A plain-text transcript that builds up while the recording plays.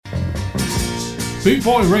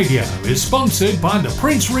Bootboy Radio is sponsored by the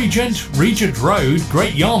Prince Regent, Regent Road,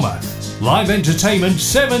 Great Yarmouth. Live entertainment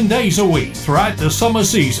 7 days a week throughout the summer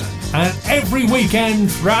season and every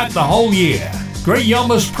weekend throughout the whole year. Great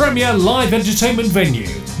Yarmouth's premier live entertainment venue,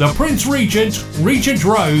 the Prince Regent, Regent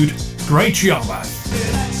Road, Great Yarmouth.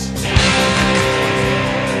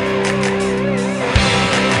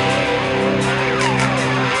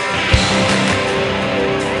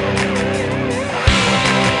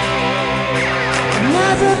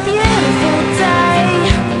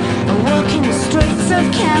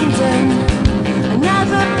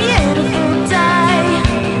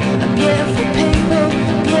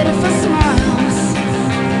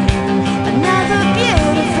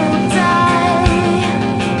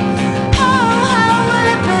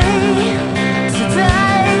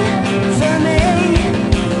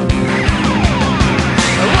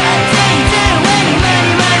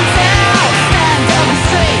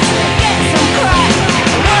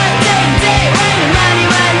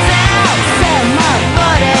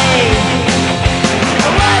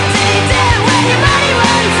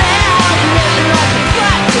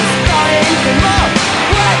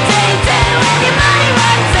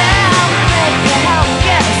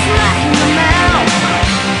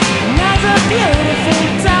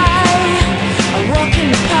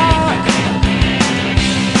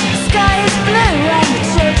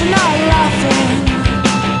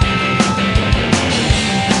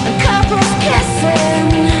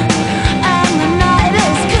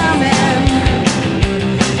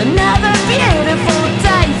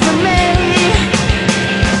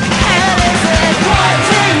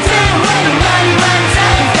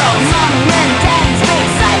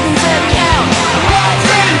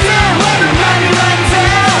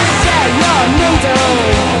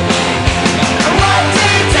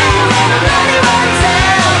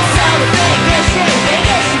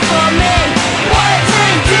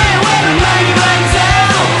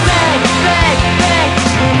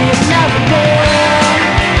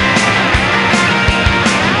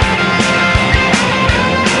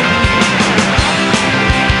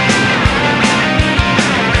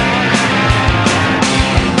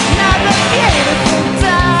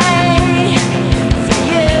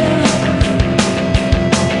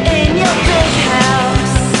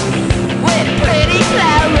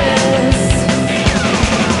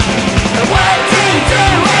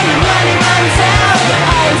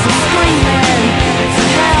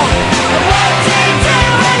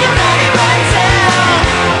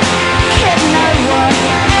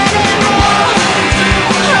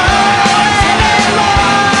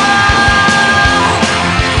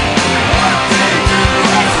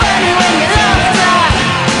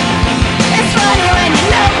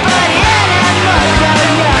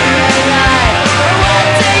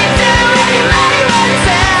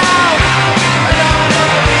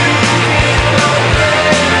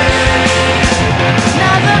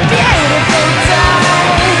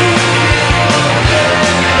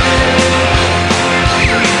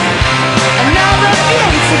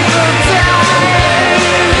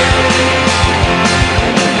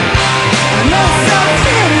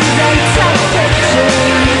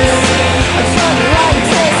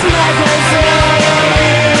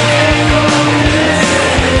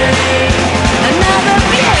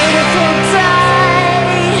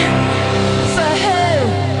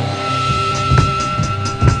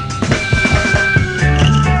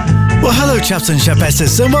 Chaps and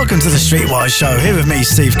Chapesses, and welcome to the Streetwise show. Here with me,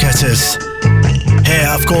 Steve Ketters. Here,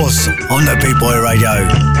 of course, on the Bootboy Radio.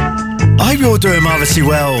 I hope you're all doing marvellously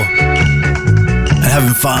well and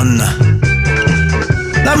having fun.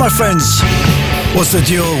 That, my friends, was the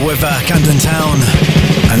duel with Camden Town,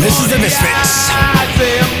 and this is the Misfits.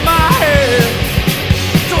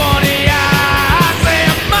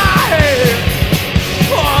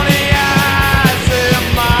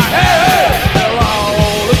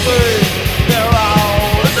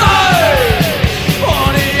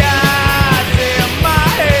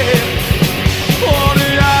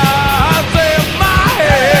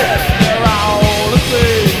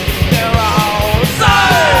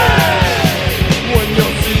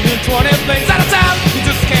 Things out of town, you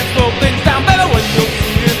just can't slow things down, baby. When you're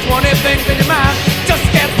seeing 20 things in your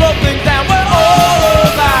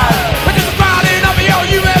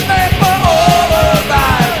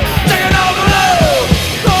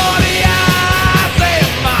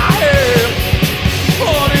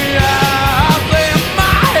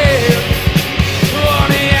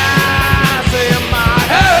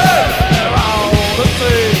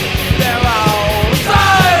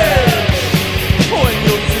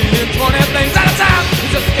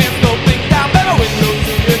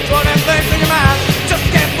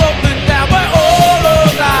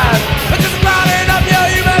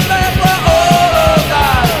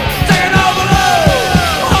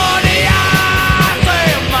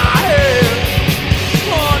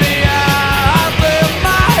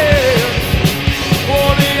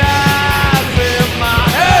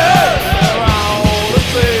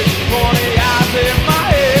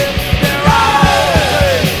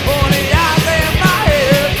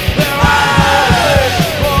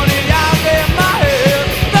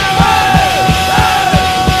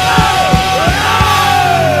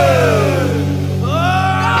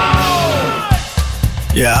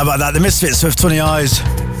Yeah, how about that? The Misfits with 20 Eyes.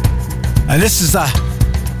 And this is the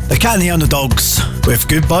Cat and the Underdogs with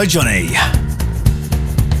Goodbye Johnny.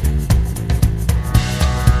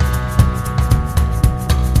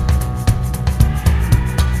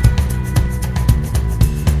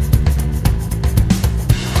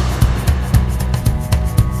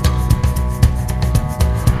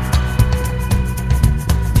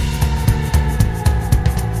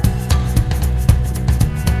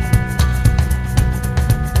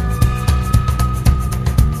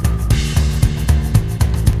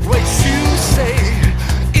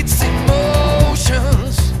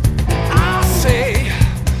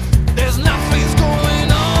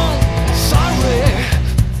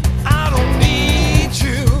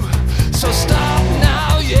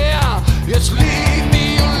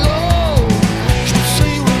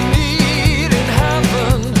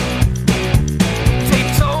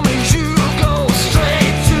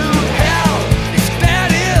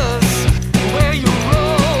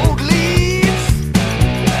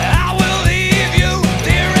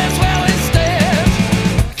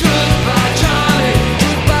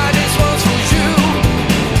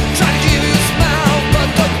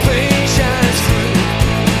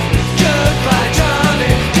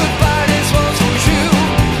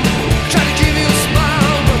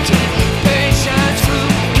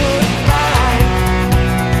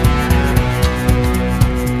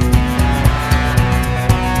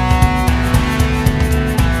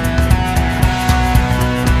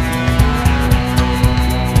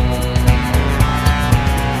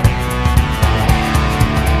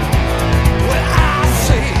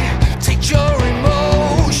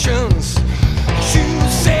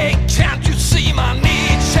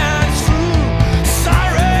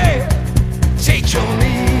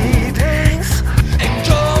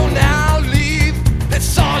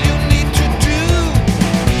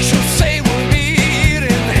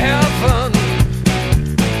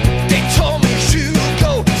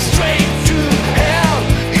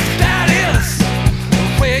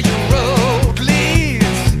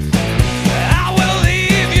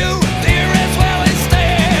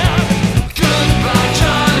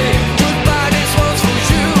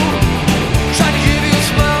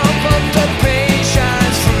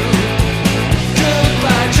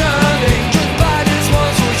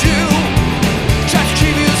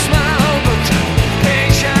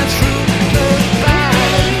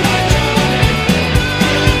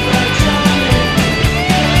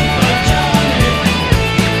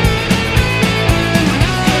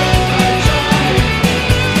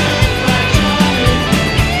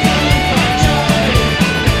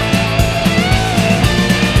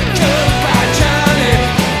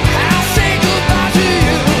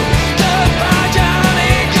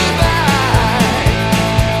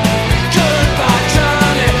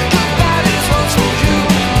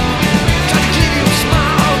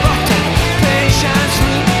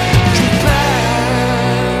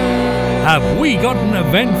 have we got an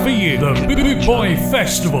event for you. The Boot Boy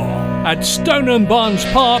Festival at Stone & Barnes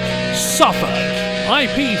Park, Suffolk.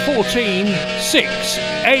 IP 14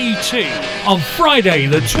 6AT on Friday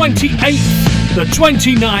the 28th, the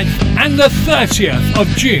 29th and the 30th of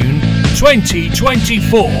June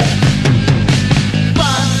 2024.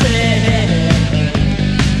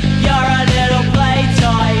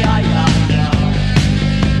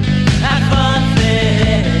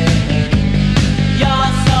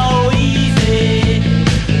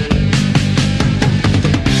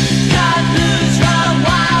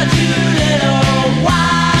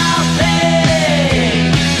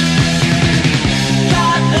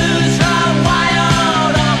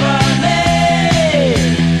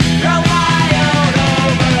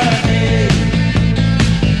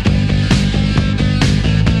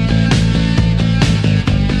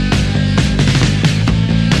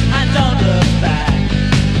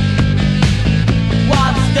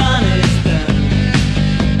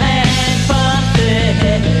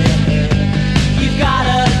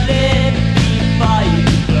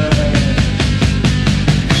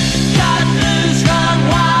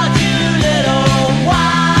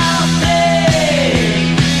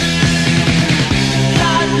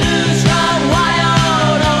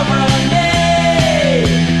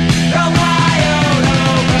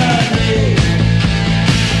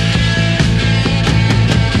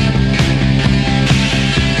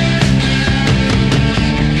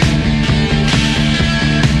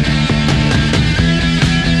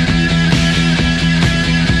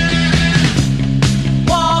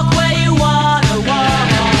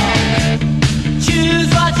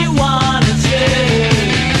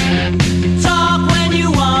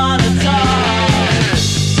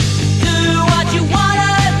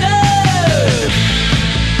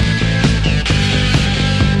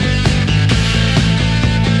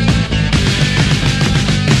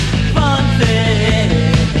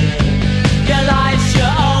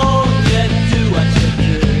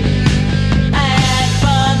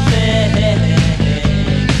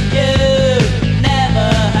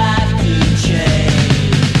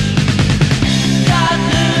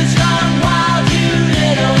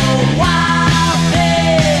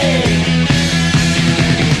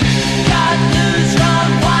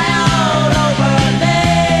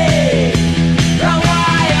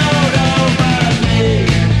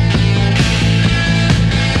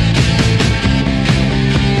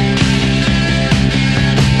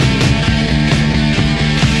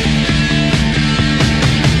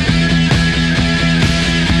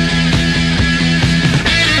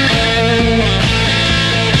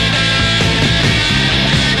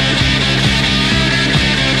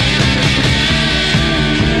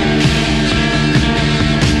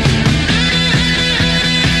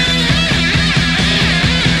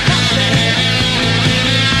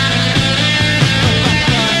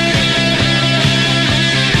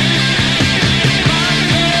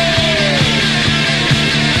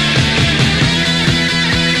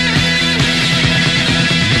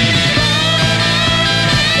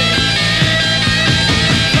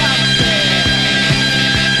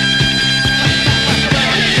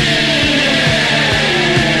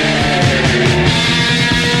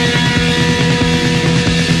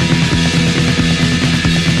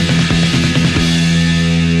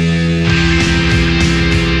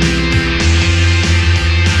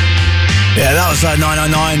 was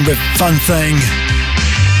 909 with Fun Thing.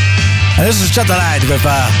 And this is Chad the Lad with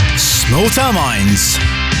Small Town Minds.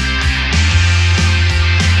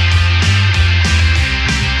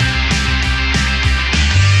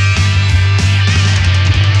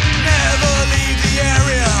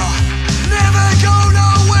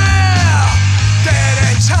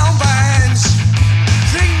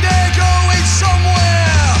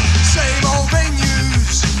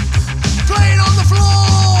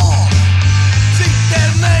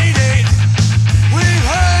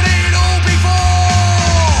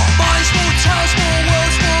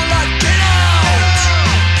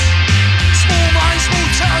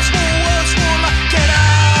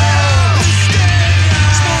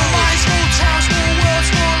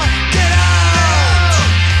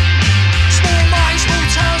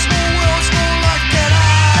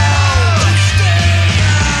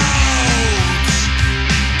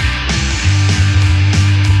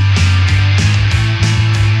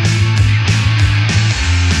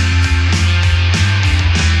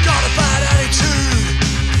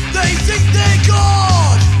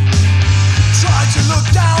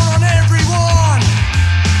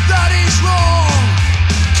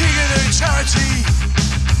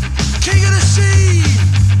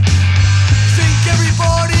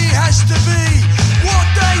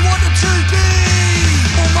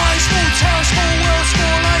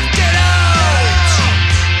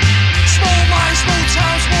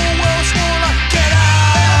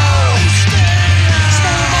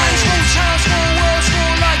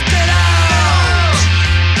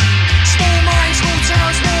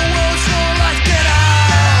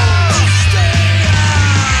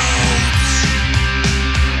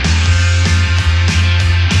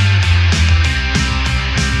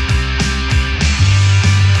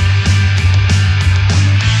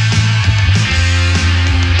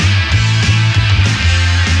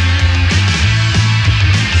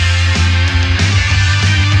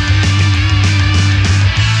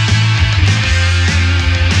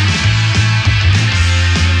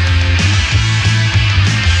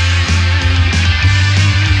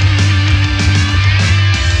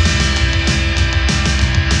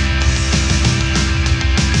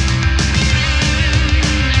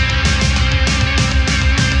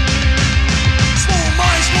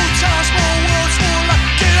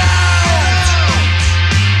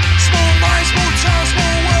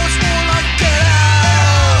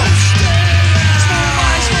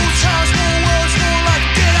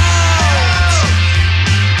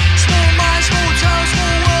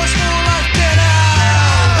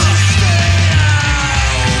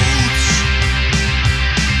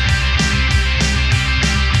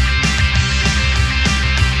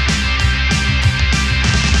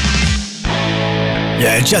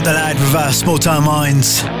 Chad the Lad with Small Town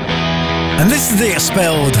Minds. And this is The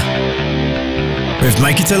Expelled with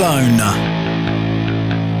Make It Alone.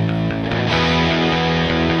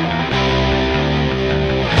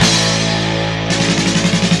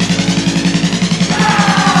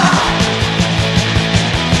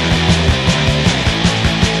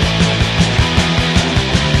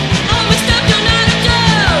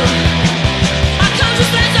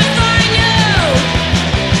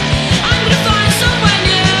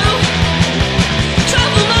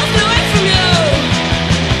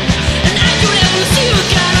 See you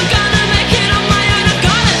again, I'm gonna make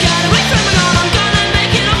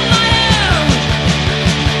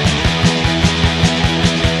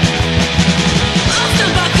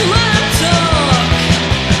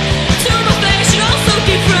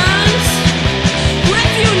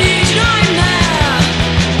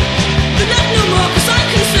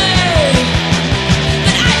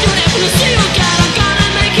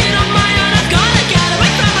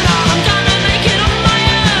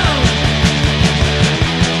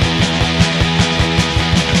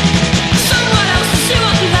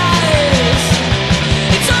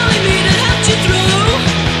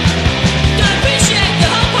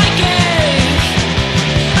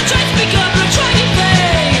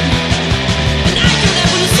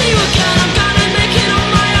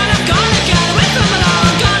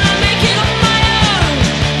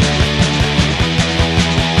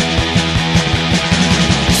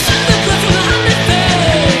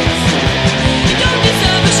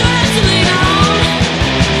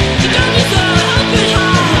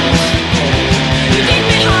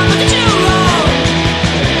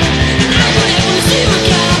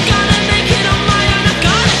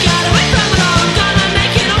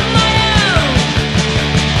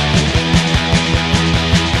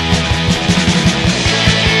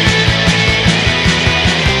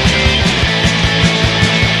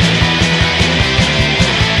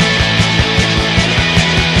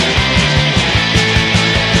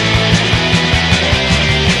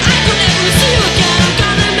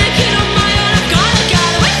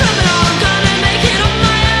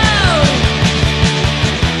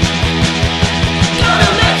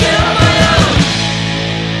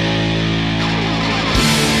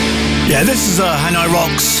Yeah, this is Hanoi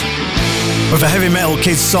Rocks with a heavy metal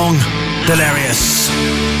kids song, Delirious.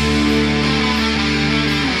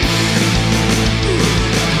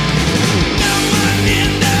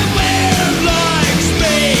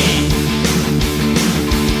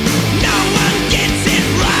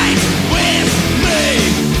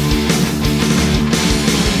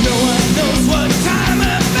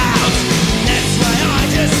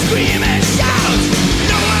 Scream and shout.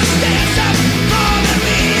 No one stands up for the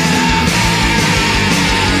real man.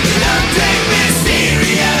 Don't take me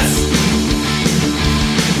serious.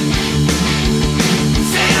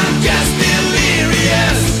 Say I'm just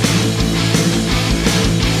delirious.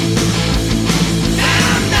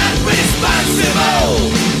 I'm not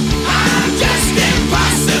responsible. I'm just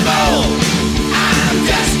impossible. I'm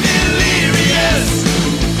just delirious.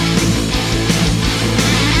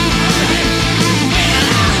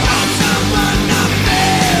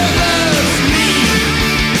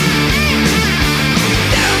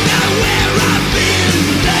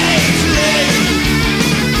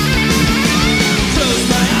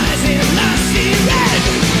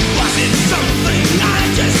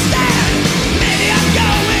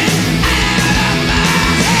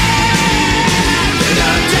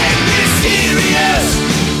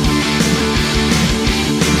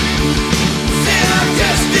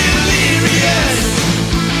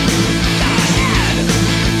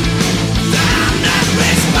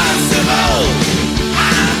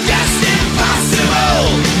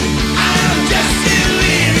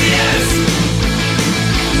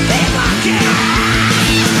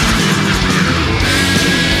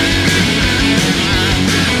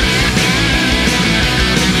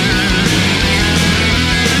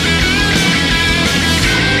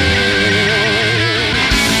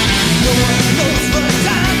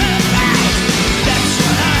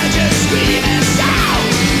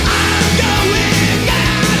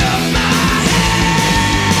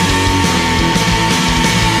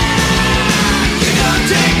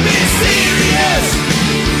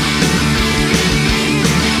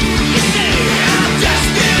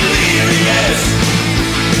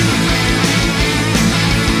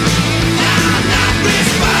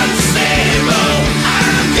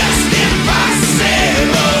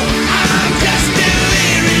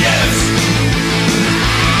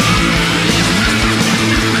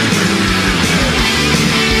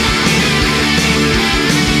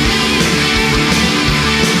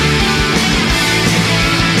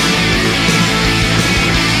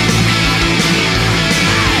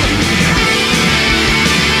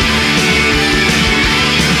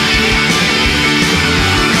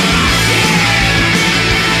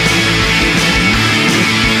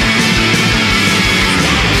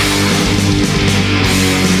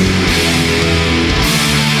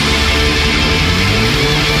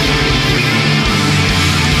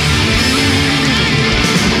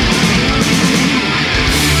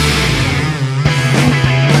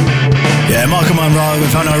 Monroe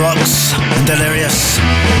with Hanoi Rocks and Delirious.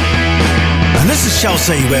 And this is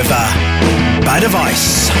Chelsea with Bad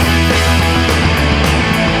Advice.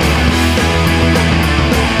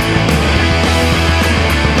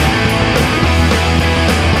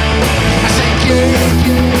 I said, kid,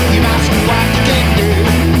 you ask me what you can do.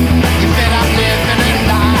 You fed up living and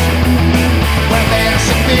die. Well, there's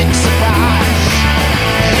a big surprise.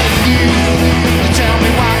 And you tell me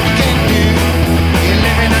what you can do. You're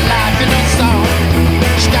living a life in a song.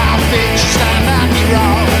 Starfish, you stand on your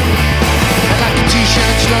own. Like a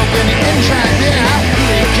t-shirt slogan, you ain't trying to out. You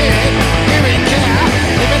ain't kid, you ain't care.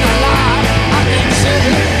 Living a life, I can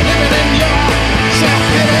see. Living in your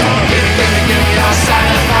self-pity. Give me your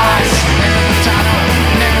side advice. Living the time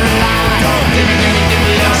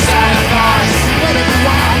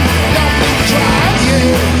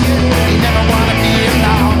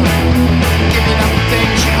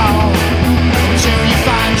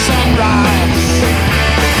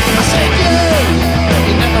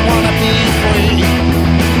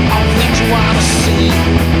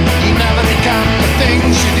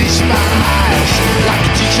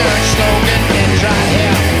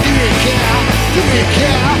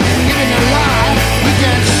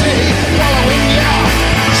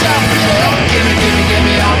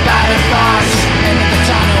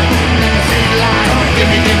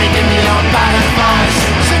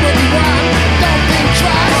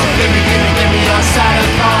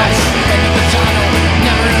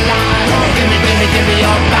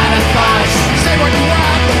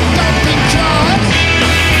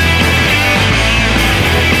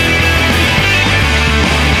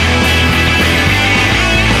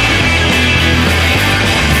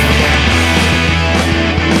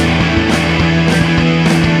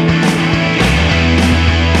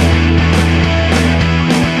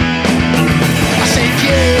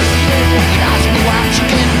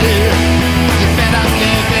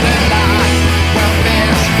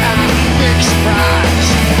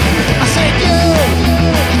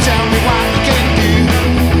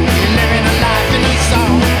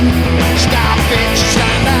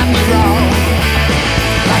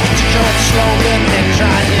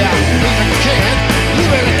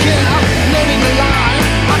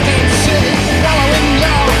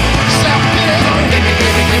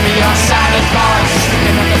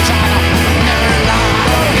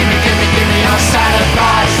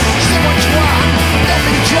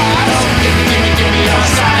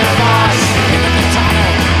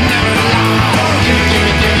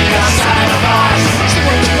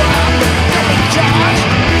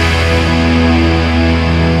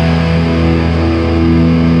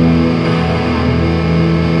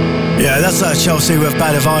Shouts out to Chelsea with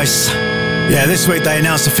Bad Advice. Yeah, this week they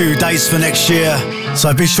announced a few dates for next year,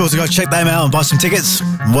 so be sure to go check them out and buy some tickets.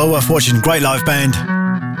 Well worth watching, great live band.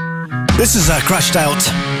 This is Crashed Out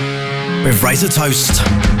with Razor Toast.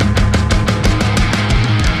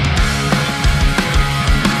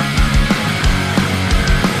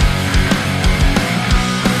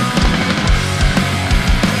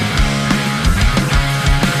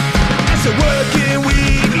 As a working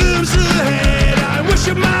week looms ahead, I wish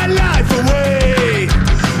my life away.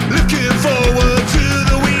 Looking forward to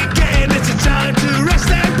the weekend, it's a time to rest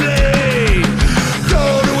and play.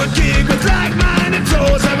 Go to a gig with like-minded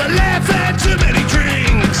toes, have a laugh and too many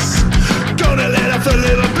drinks. Gonna let off a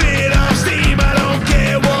little bit of steam, I don't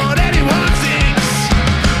care what anyone thinks.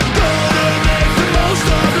 Gonna make the most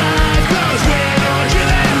of life, cause we're not here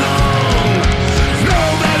that long. No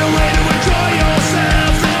better way to enjoy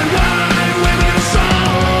yourself than wine, women and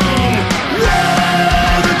song.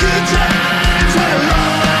 Whoa, the good times are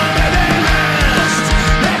long and they last.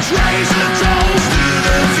 Let's raise a toast to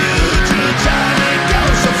the future, time it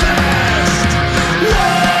goes so fast. Whoa,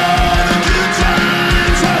 the good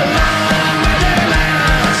times are long and they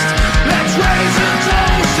last. Let's raise a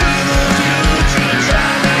toast to the future,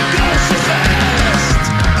 time it goes so fast.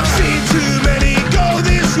 I've seen too many go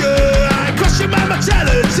this year, I question my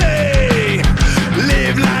mortality.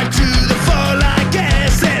 Live life to the full, I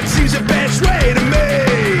guess that seems the best way to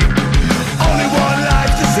me. Only one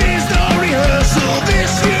life, this is no rehearsal,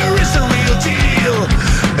 this year is the real deal.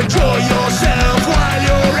 Enjoy yourself while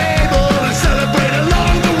you're able and celebrate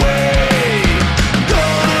along the way.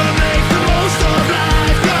 Gonna make the most of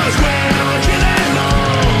life, cause we're not here that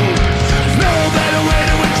long. No better way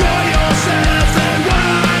to enjoy yourself than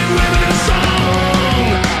wine, women and song.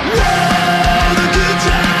 Whoa, the good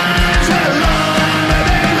times are long and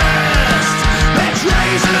they last. Let's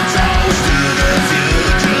raise a toast to the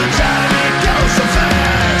future, time it goes so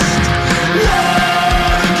fast. Whoa,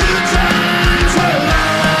 the good times are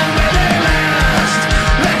long and they last.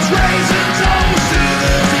 Let's raise a toast to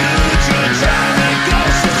the future, time it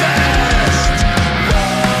goes so fast.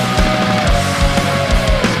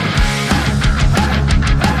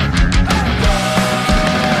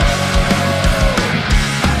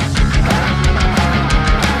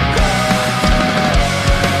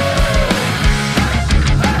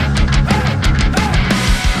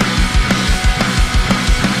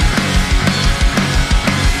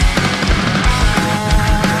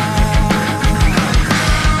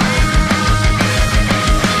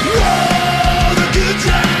 Whoa, the good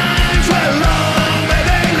times were long and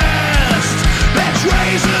they last. Let's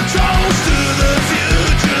raise a toast to the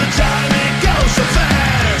future, time it goes so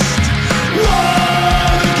fast. Whoa,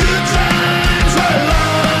 the good times were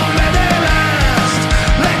long and they last.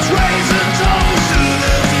 Let's raise a toast to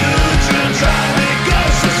the future, time it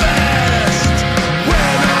goes so fast.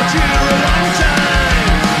 We're not here a long time,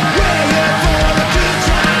 we're here for a good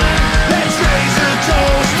time. Let's raise a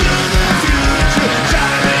toast to the future,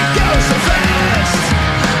 time it goes so fast.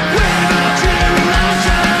 We're not here a long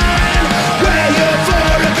time, we're here for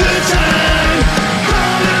a good time.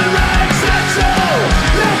 All the rights, let's all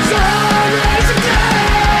raise a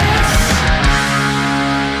glass.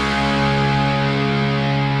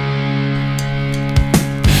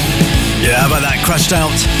 Yeah, how about that? Crashed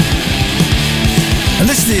Out. And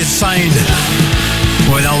this is the Insane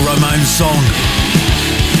with an old Ramones song.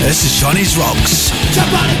 This is Chinese Rocks.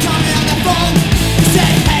 Somebody call me on the phone.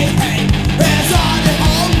 Say, hey, hey, where's all the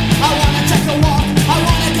home? I wanna take a walk. I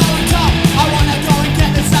wanna go and talk. I wanna go and get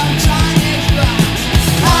me some Chinese rocks.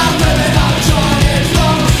 I'm living on Chinese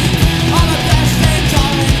rocks. I'm the best thing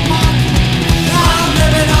coming on. I'm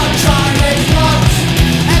living on Chinese rocks.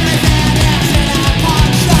 And the badass in a pawn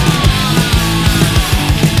shop.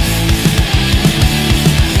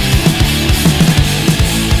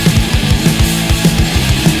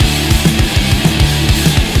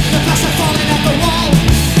 The glass are falling at the wall.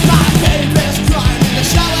 My baby's crying.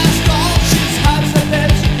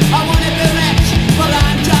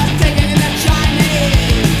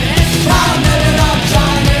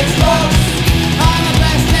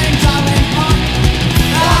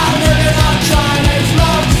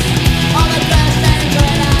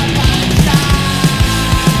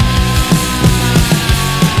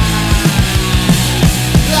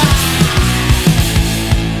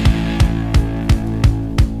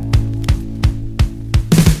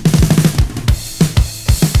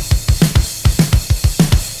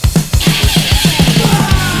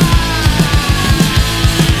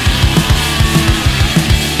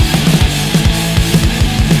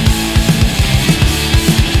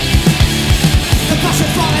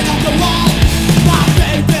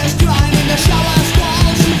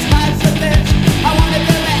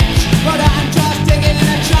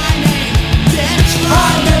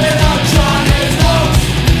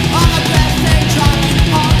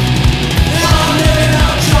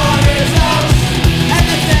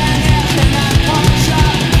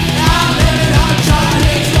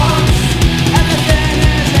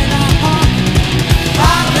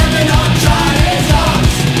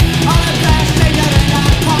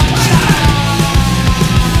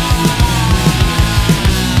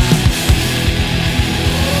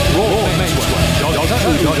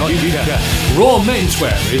 Raw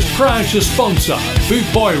Menswear is proud to sponsor Boot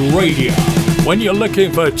Boy Radio. When you're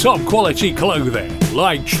looking for top quality clothing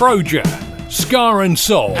like Trojan, Scar and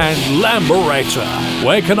Soul and Lamberetta,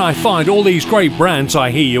 where can I find all these great brands,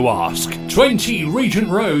 I hear you ask? 20 Regent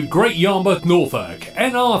Road, Great Yarmouth, Norfolk,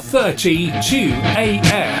 NR30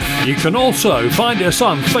 2AF. You can also find us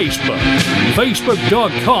on Facebook,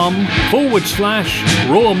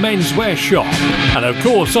 facebook.com/Raw Menswear Shop, and of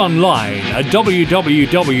course online at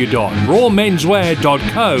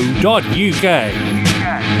www.rawmenswear.co.uk.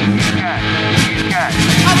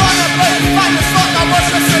 I wanna be famous like I was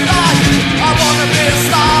yesterday. I wanna be a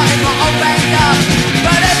star in my own backyard.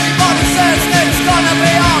 But everybody says it's gonna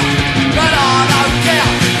be on. But I don't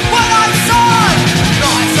care what I say.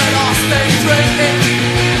 Nights that I spend drinking,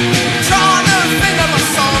 trying to think of a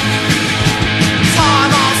song.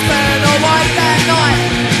 Time I spent awake that night,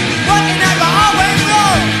 working out what I went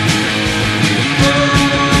wrong.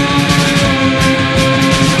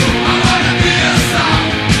 I wanna be a star.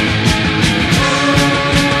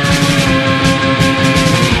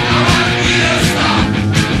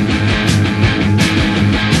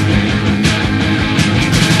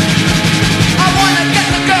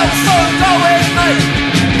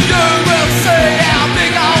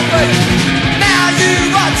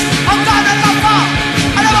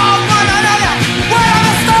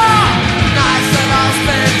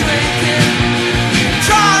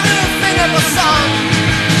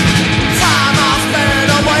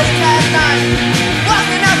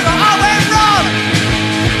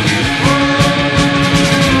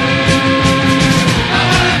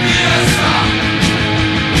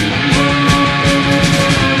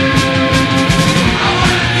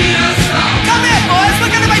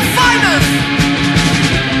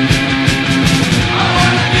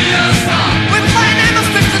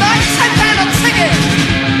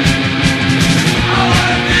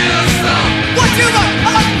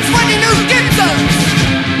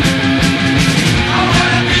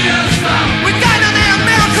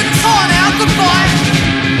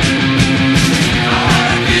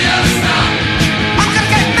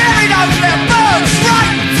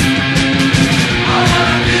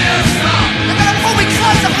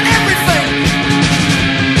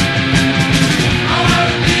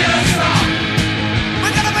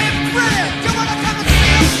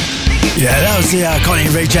 The Connie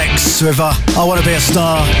Rejects with I Want to Be a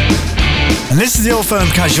Star. And this is the All Firm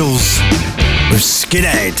Casuals with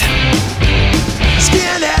Skinhead.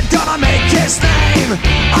 Skinhead gonna make his name.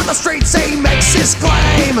 On the streets he makes his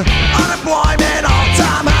claim. Unemployment all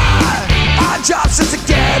time high. Odd jobs just to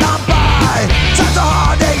get on by. Times are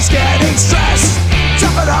hard, he's getting stressed.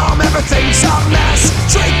 Tough at home, everything's a mess.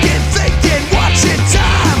 Drinking, thinking, watching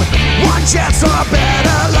time. One chance for a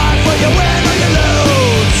better life. Will you win or you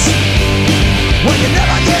lose? Well, you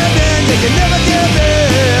never give in, yeah, you never give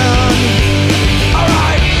in.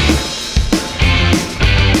 Alright.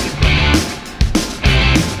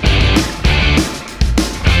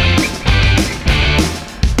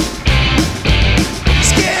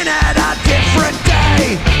 Skinhead a different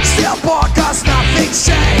day. Still poor cause nothing's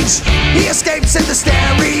changed. He escapes in the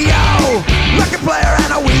stereo. Record player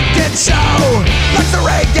and a weekend show. Likes the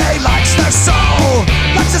reggae, likes the soul.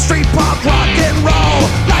 Likes the street punk, rock and roll.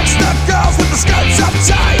 Likes the girls with the skirts up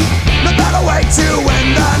tight. No better way to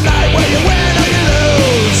end the night. Will you win or you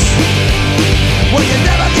lose? Will you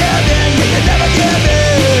never give in? Yeah, you never give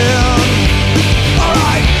in.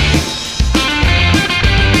 Alright.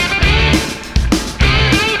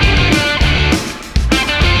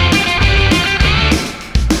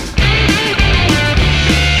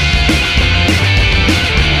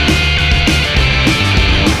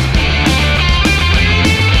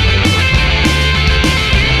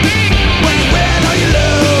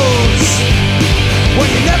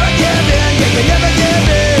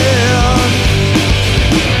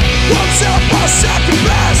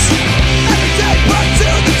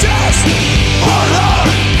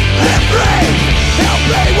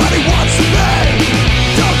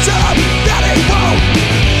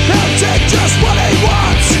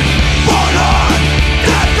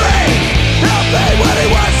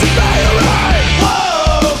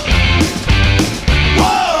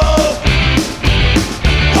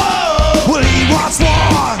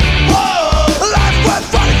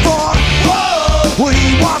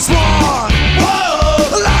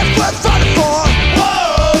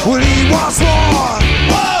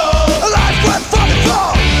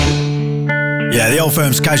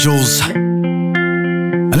 Firms Casuals.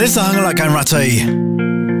 And this is Hungala Kanrati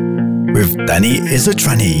with Danny is a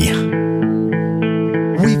tranny.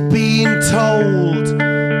 We've been told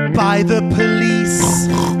by the police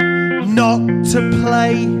not to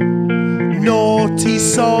play, naughty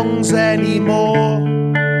songs anymore.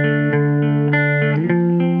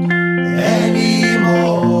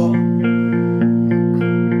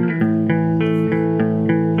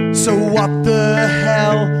 So what the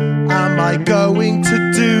hell am I going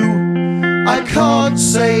to do? I can't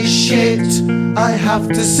say shit, I have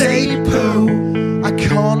to say poo. I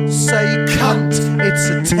can't say cunt, it's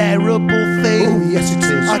a terrible thing. Oh yes it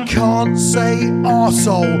is. I can't say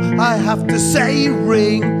arsehole, I have to say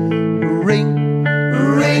ring. Ring,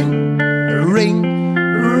 ring, ring,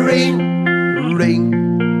 ring, ring,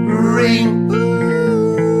 ring.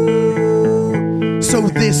 So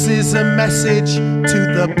this is a message to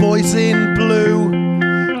the boys in blue.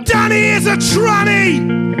 Danny is a tranny!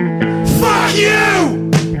 Fuck you!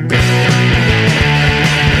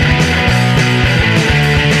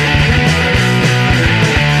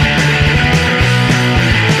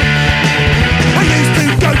 I used to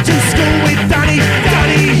go to school with Danny.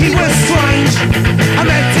 Danny, he was strange. I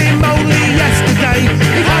met him only yesterday.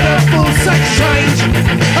 He had a full sex change.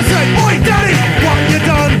 I said, "Oi, Danny, what you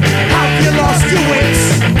done? Have you lost your wits?"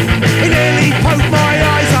 He nearly poked my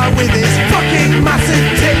eyes out with his fucking massive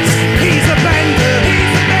tits. He's a bender.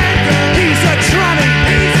 He's a bender. He's a tranny.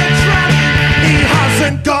 He's a tranny. He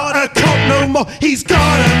hasn't got a cock no more. He's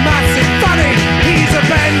got a massive funny. He's a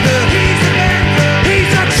bender. He's a bender.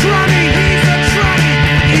 He's a tranny. He's a tranny.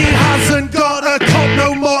 He hasn't got a cock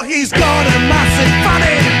no more. He's got a massive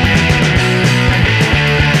funny.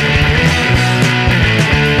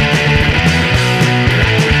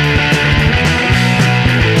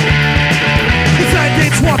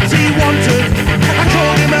 What he wanted, I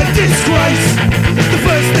called him a disgrace. The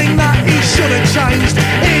first thing that he should have changed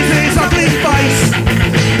is his ugly face.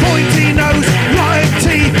 Pointy nose, rotten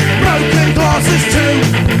teeth, broken glasses too.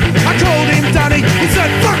 I called him Danny, he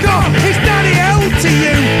said fuck off, it's Danny L to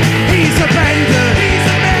you. He's a bender, he's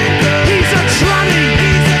a bender, he's a tranny,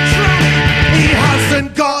 he's a tranny. He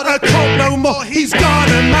hasn't got a cock no more, he's got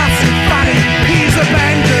a massive fanny. He's a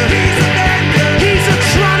bender, he's a bender, he's a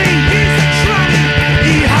tranny, he's a tranny.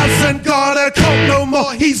 He hasn't got a cock no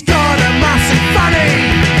more, he's got a massive fanny.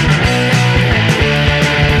 He's a bender, he's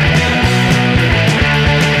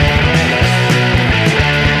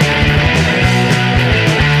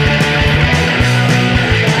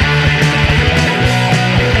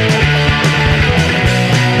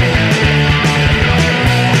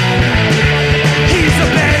a bender,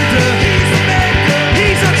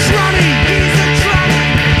 he's a tranny, he's a tranny.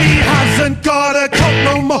 He hasn't got a cock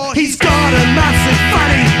no more, he's got a massive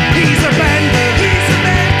fanny. He's a bender, he's a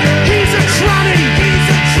bender, he's a tranny, he's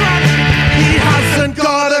a tranny. He hasn't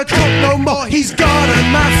got a cock no more, he's got a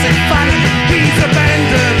massive fanny. He's a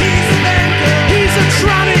bender, he's a bender, he's a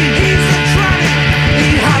tranny, he's a tranny. He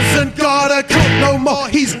hasn't got a cock no more,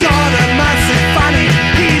 he's got a massive fanny.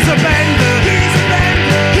 He's a bender, he's a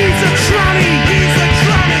bender, he's a tranny, he's a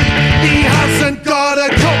tranny. He hasn't got a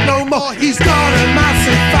cock no more, he's got a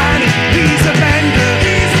massive fanny. He's a bender,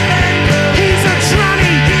 he's a bender, he's a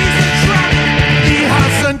tranny, he's a tranny. He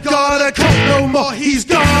hasn't got a cock no more, he's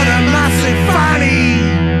got a massive fanny.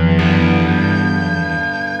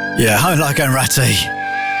 Yeah, Home Like and Ratty.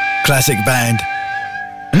 Classic band.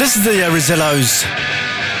 And this is the Rosillos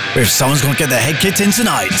with Someone's Gonna Get Their Head Kicked In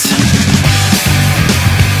Tonight.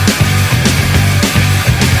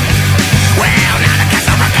 Well, now the cats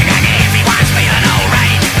are rocking and everyone's feeling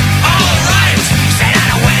alright. Alright! Said on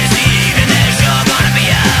a Wednesday evening there's sure gonna be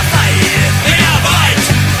a fight. Yeah, a fight!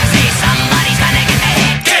 I see somebody's gonna get their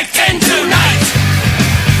head kicked in tonight.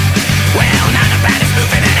 Well, now the band is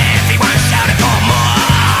moving and everyone's shouting for more.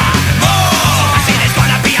 More! I see there's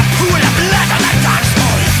gonna be a pool of blood on the dance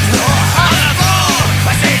floor. On the floor!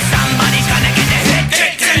 I see somebody's gonna get their head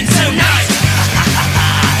kicked in tonight.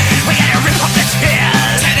 We gotta rip off the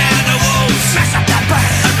chairs, tear down the walls, smash the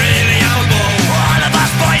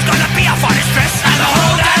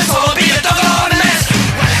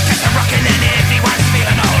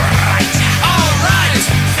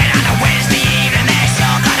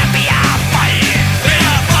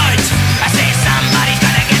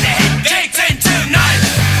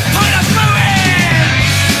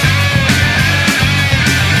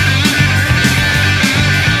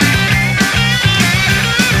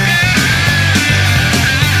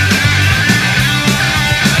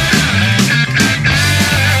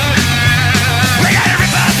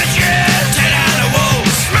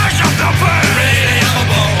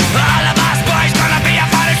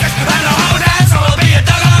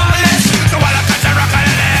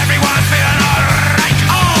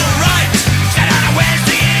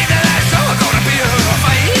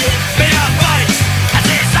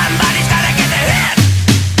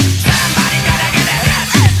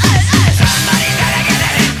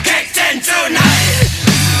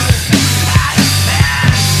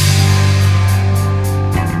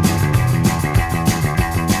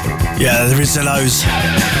Yeah, the Rizzellos,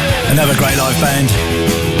 another great live band,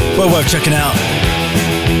 well worth checking out.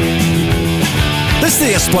 This is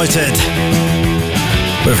The Exploited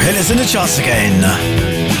with Hitters in the Charts again.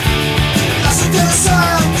 Listen to the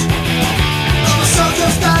sound of the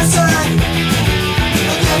soldiers dancing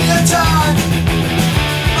again in time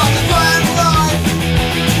of the quiet life.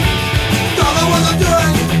 Don't know what I'm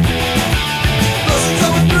doing. Listen to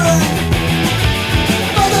it bring.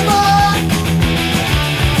 By the mind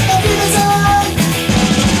of your design.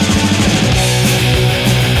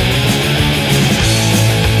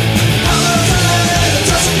 I'm gonna tell you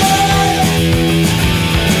just again.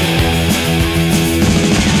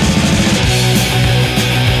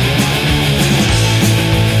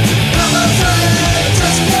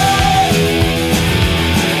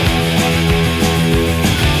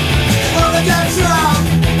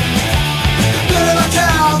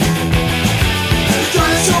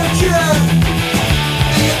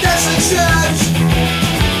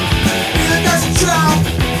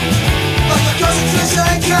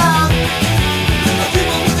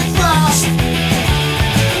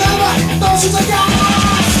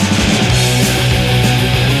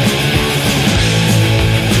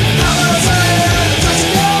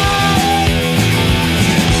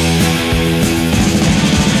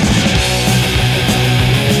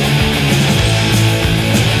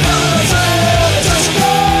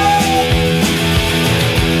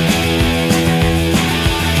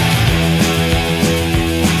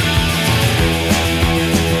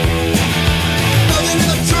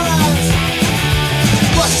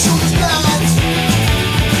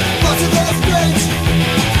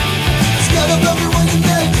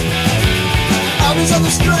 On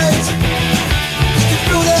the street, you can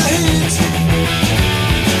feel their heat.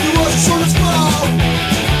 You watch the shoulders fall.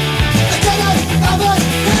 They cannot have it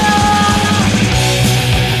here.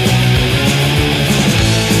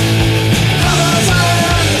 I'm gonna tell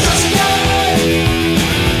you just again.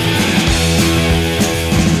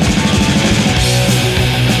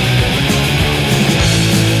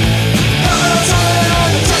 I'm gonna tell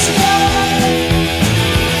you just again.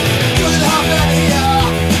 Couldn't happen here.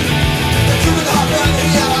 Couldn't happen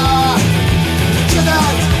here. Couldn't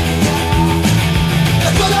happen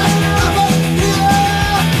here.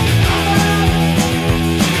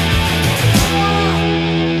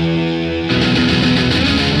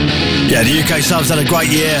 Yeah, the UK subs had a great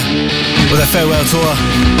year with their farewell tour.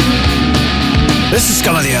 This is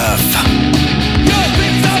Scum of the Earth.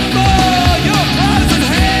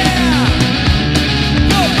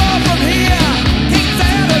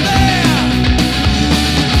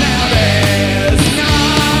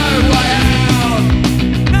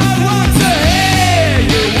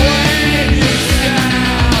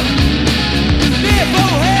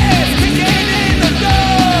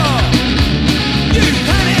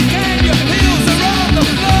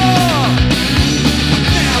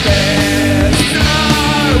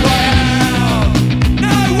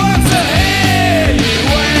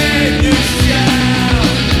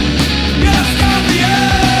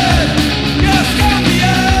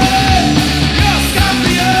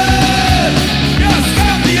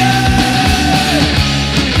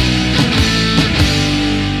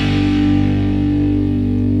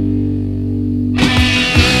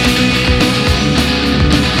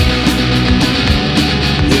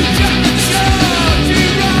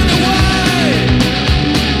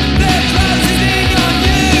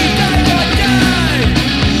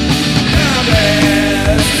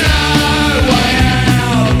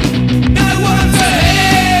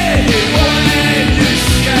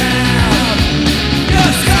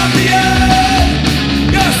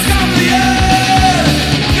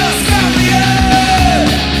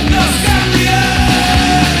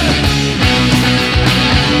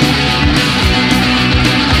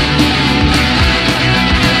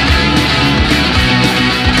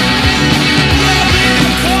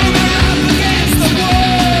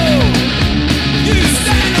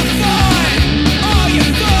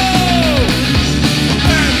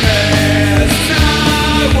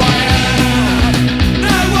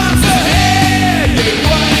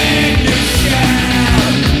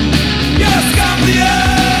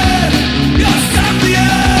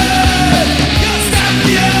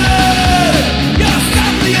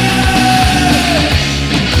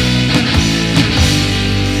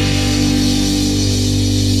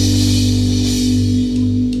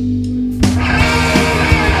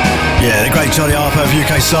 Charlie Harper of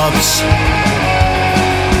UK Subs.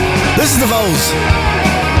 This is the Vols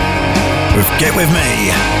with Get With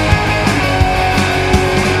Me.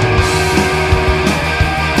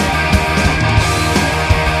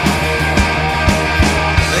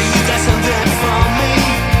 You got something for me.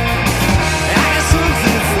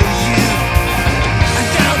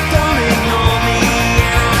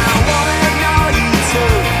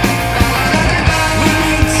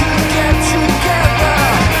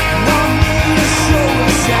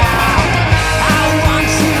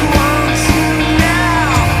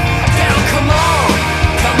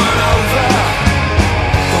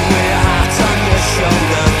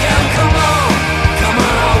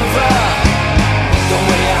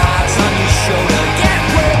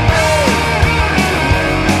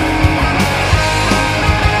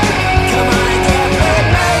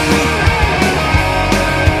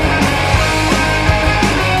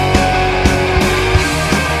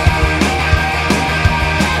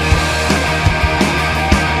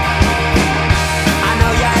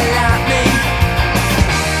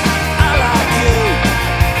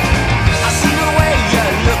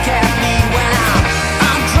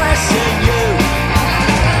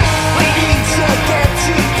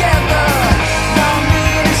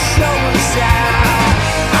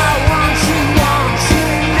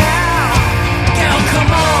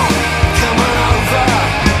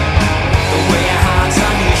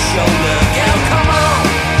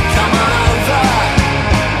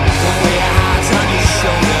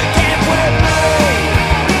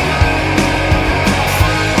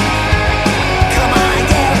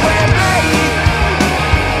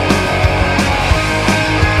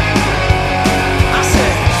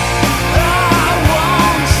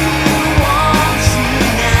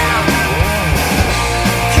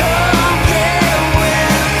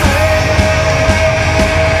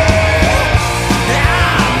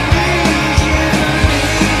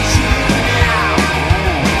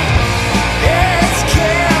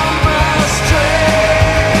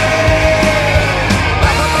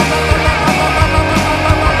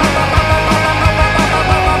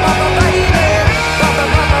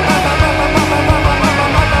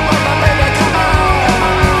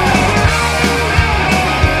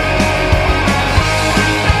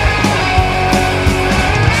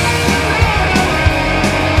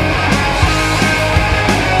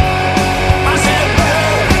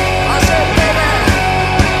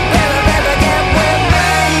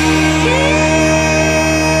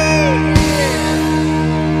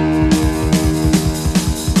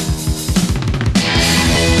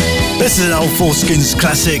 This is an old Four Skins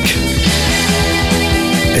classic.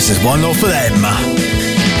 This is One Love for Them.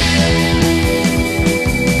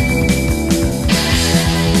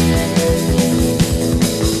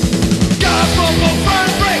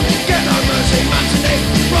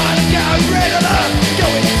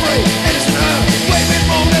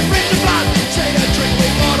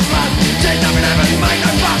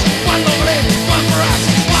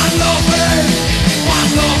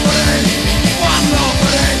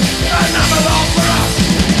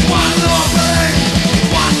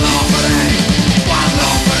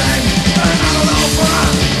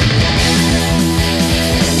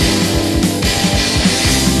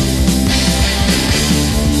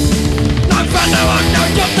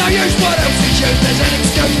 There's an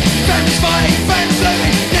excuse. Family's fighting, family's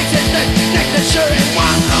looting. Next is dead, next is shooting.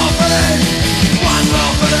 One law for them, one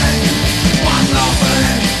law for them, one law for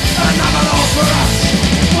them, another law for us.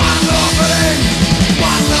 One law for them,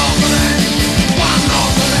 one law for them, one law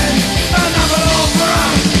for them, another law for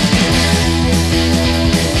us.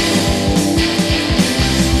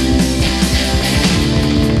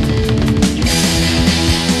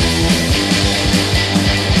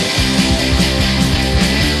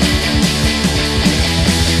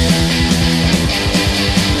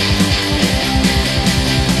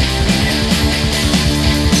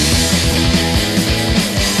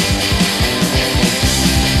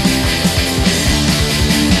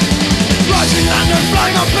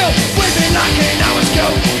 Flying on pill, we've been lucky, now it's go.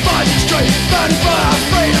 Fight the street, burn fire,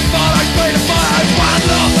 freedom follows, freedom fires. One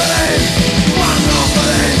law for them, one law for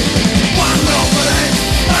them, one law for them,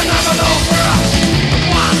 another law for us.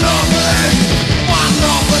 One law for them, one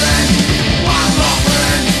law for them, one law for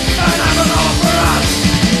them, another law for us.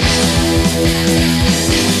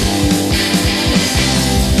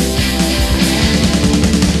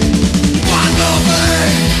 One law for them, one law for them, one law for them. Another law for us. One law for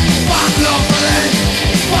them. One law for them.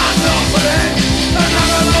 One law for them.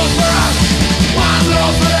 Another law for us. One law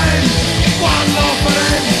for them. One law for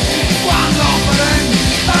them. One law for them. Another law for us. One law for them. One law for them. One law for them.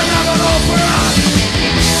 Another law for us.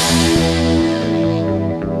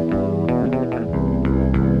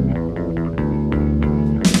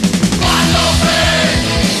 One law for them.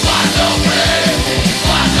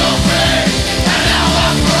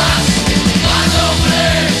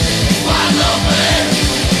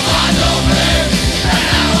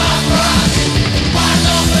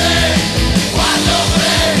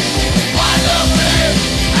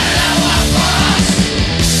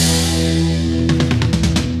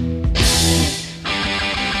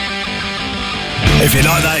 If you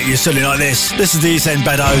like that, you certainly like this. This is the East End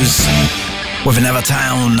Beddoes with Another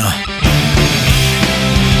Town.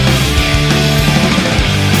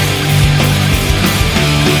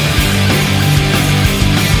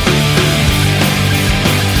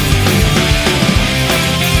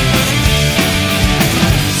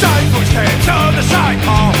 Same footsteps on the same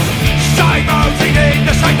path, same moving in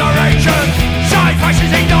the same direction, same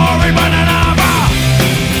faces ignoring one another.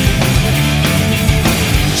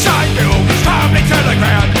 Same buildings tumbling to the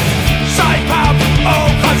ground, same pub all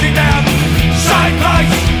closing down, same place,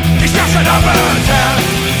 it's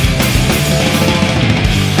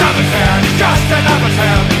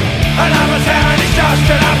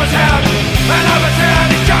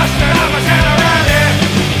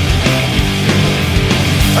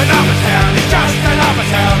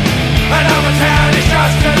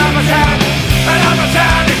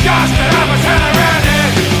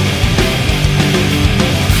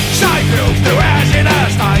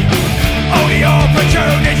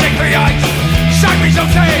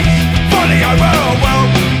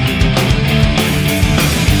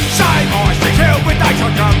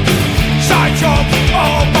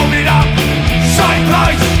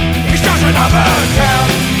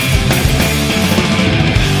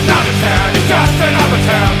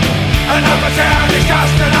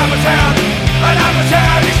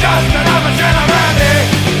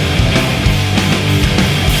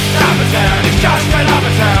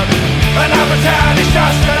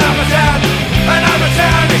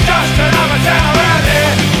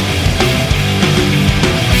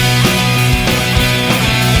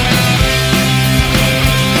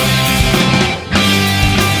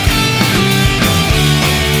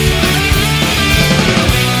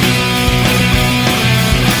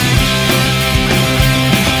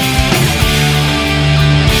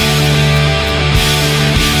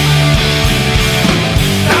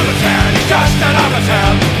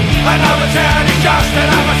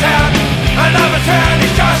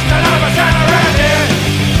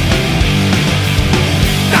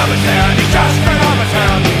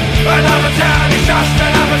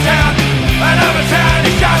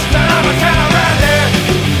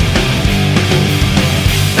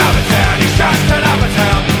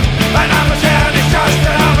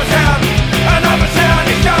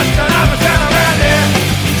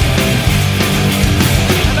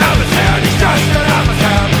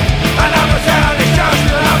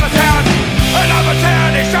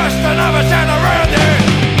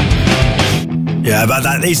Yeah, about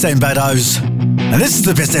that East End Baddos. And this is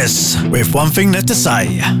The Business with One Thing Left to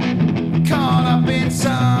Say. Caught up in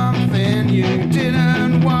something you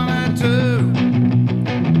didn't wanna do.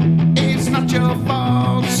 It's not your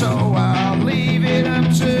fault, so I'll leave it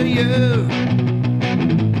up to you.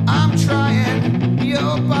 I'm trying,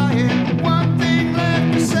 you're buying. One thing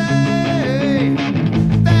left to say,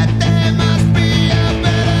 that there must be a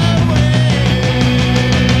better way.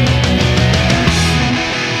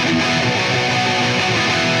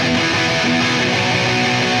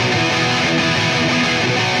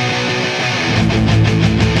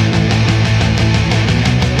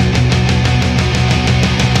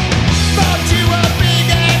 Thought you were big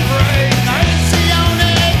and brave, now it's the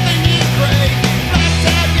only thing you crave. Blacked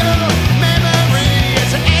out your memory,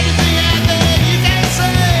 is there anything out there you can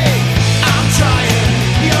say? I'm trying,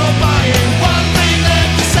 you're buying. One thing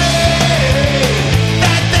left to say,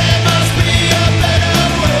 that there must be a better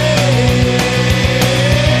way.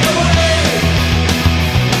 Away,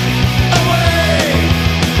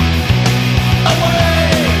 away,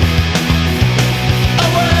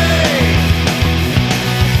 away.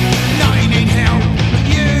 Now you need help, but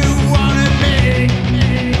you won't admit it.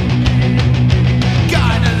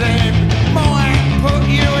 Kind of them might put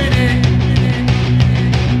you in it.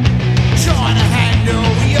 Trying to handle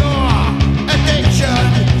your addiction.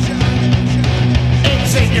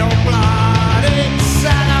 It's in your blood, it's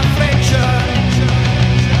an affliction.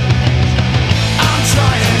 I'm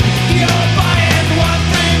trying, you're buying. One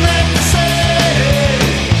thing left to say,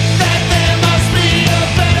 that there must be a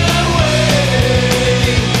better way.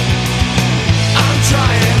 I'm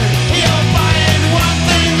trying, you're buying. One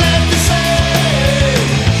thing left to say,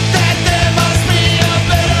 that there must be a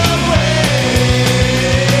better way.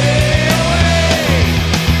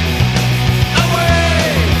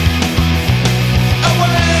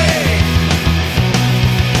 Away,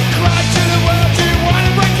 cry to the world you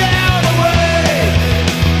wanna break out. Away,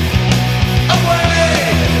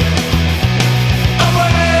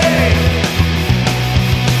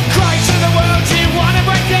 cry to the world you wanna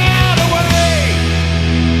break out. Away.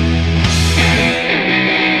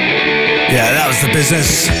 Yeah, that was The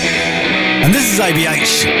Business. And this is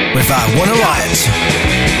ABH with Wanna Riot.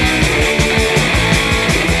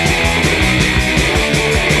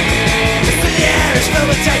 The air is filled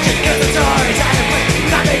with tension, cause the door is out of way.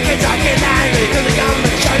 Nothing can talk in angry, cause the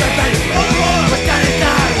government show their face. What's done is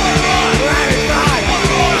done, we're having fun.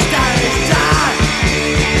 What's done is done.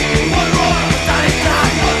 What's done is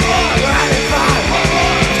done, we're having fun.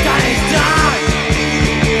 What's done is done.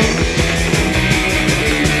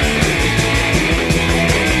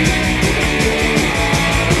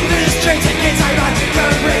 Through the streets and kids I run,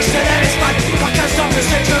 throwing bricks to them is fun. I can't stop the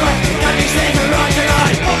streets to run, got these things to run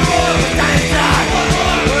tonight. What's done is done,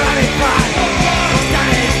 we're having fun. What's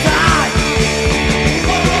done is done.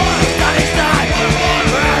 What's done is done,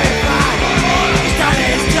 we're having fun. What's done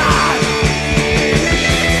is done.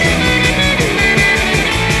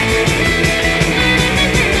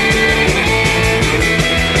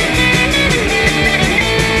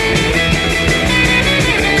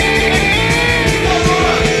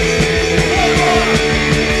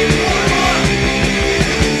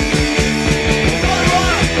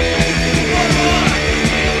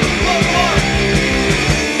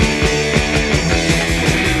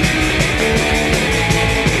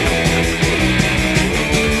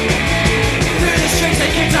 Through the streets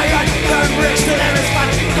and kids I run, throwing bricks to them is fun.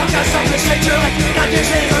 Can't go stop the streets to run, got these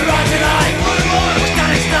things to run tonight. What's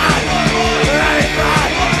done is done, we're having fun.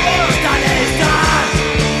 What's done is done.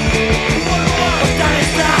 What's done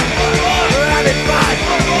is done, we're having fun.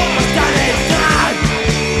 What's done is done.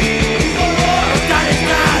 What's done is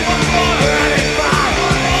done, we're having fun.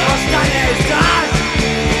 What's done is done.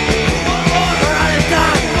 We're having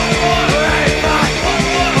done, we're having fun.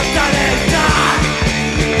 What's done is done.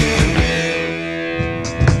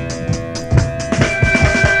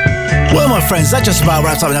 Well, my friends, that just about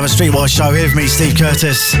wraps up another Streetwise show here with me, Steve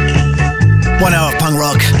Curtis. 1 hour of punk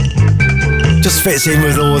rock. Just fits in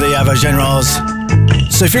with all the other genres.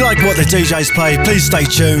 So if you like what the DJs play, please stay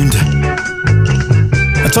tuned.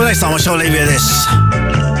 Until next time, I shall leave you this.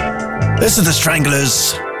 This is The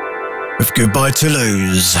Stranglers with Goodbye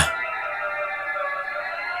Toulouse.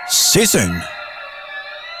 See you soon.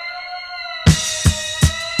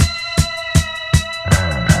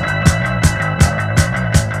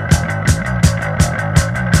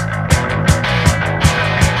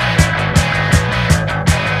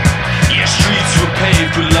 Your streets were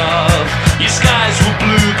paved with love, your skies were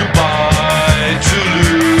blue. Goodbye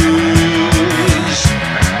Toulouse.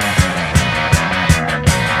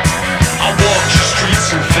 I walked your streets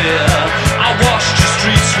in fear, I washed your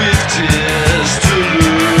streets with tears.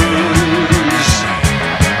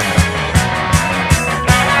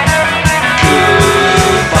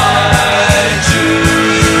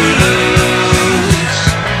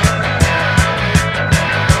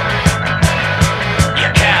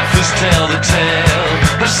 tell the tale.